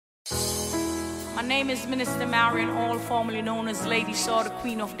My name is Minister Marion, all formerly known as Lady Saw, the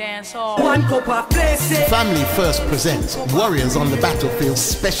Queen of Dancehall. Family First presents Warriors on the Battlefield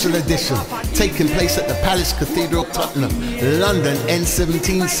Special Edition, taking place at the Palace Cathedral, Tottenham, London,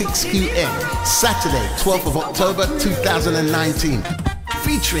 N17 6QN, Saturday, 12th of October 2019.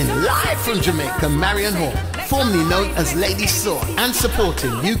 Featuring live from Jamaica, Marion Hall, formerly known as Lady Saw, and supporting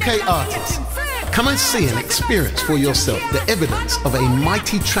UK artists. Come and see and experience for yourself the evidence of a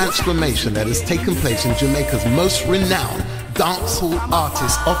mighty transformation that has taken place in Jamaica's most renowned dancehall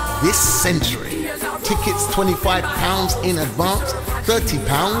artist of this century. Tickets £25 in advance, £30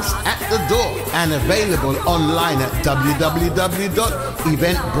 at the door, and available online at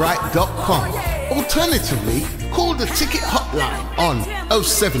www.eventbrite.com. Alternatively, call the ticket hotline on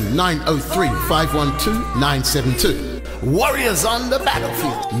 07903 512 972. Warriors on the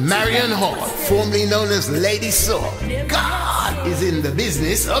Battlefield, Marion Hall, formerly known as Lady Saw. God is in the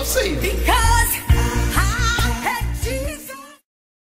business of saving.